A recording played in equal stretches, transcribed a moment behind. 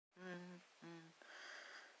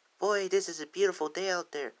Boy, this is a beautiful day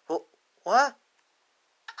out there. Oh, what?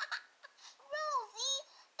 Rosie,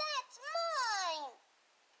 that's mine!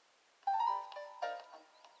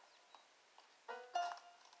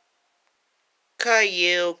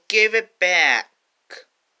 Caillou, give it back.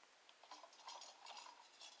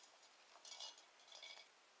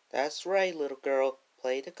 That's right, little girl.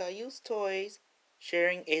 Play the Caillou's toys.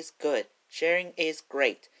 Sharing is good. Sharing is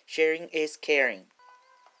great. Sharing is caring.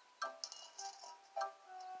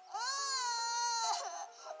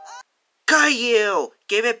 Caillou!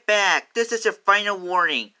 Give it back! This is your final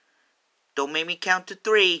warning. Don't make me count to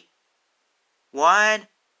 3. 1,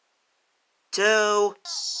 2...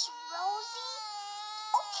 Shh, Rosie.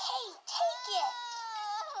 Okay, take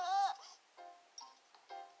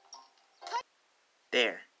it.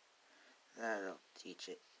 There. That'll teach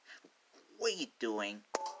it. What are you doing?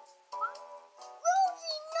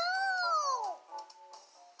 Rosie, no!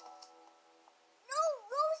 No,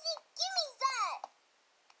 Rosie, give me that!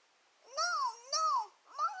 No,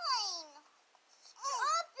 mine!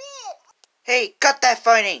 Stop it! Hey, cut that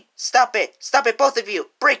fighting! Stop it! Stop it, both of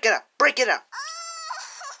you! Break it up! Break it up!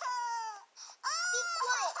 Be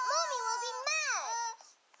quiet, Mommy will be mad!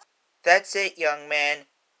 That's it, young man.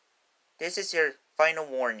 This is your final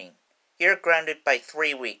warning. You're grounded by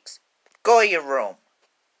 3 weeks. Go to your room.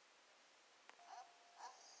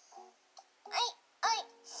 I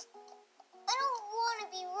don't want to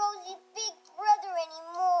be Rosie's big brother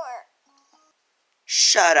anymore.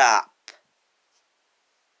 Shut up.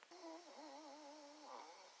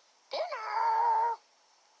 Dinner!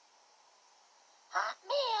 Hot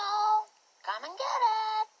meal! Come and get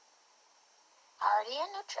it! Hearty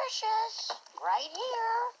and nutritious, right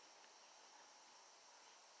here.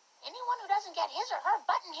 Anyone who doesn't get his or her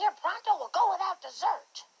button here pronto will go without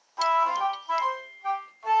dessert.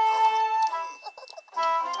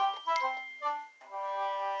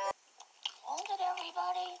 Hold it,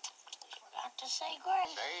 everybody. Forgot to say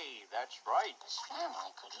grace. Hey, that's right. This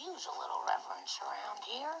family could use a little reverence around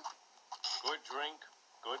here. Good drink,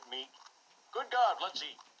 good meat. Good God, let's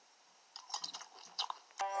eat.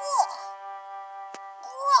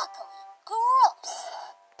 Broccoli, gross.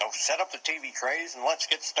 Now set up the TV trays and let's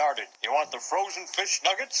get started. You want the frozen fish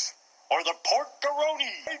nuggets or the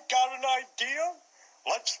pork-a-roni? I got an idea.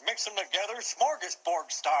 Let's mix them together smorgasbord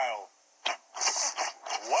style.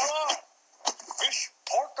 Voila! Fish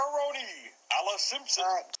pork-a-roni a la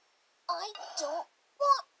Simpson. I don't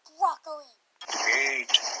want broccoli. Eat.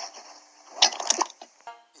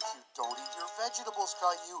 If you don't eat your vegetables,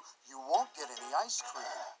 Caillou, you won't get any ice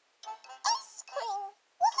cream. Ice cream.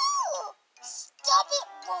 Woohoo! Stop it,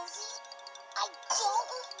 Rosie. I don't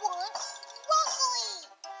want broccoli.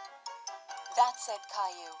 That's it,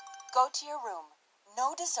 Caillou. Go to your room.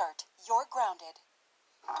 No dessert. You're grounded.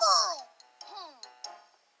 Fine.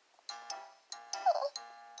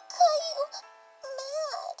 Caillou,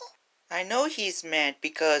 mad. I know he's mad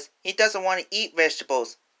because he doesn't want to eat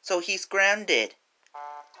vegetables, so he's grounded.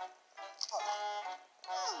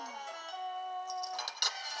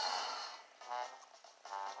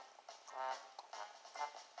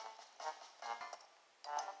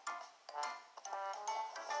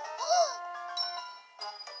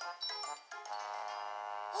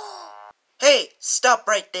 Hey, stop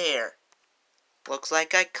right there. Looks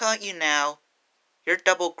like I caught you now. You're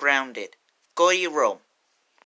double grounded. Go to your room.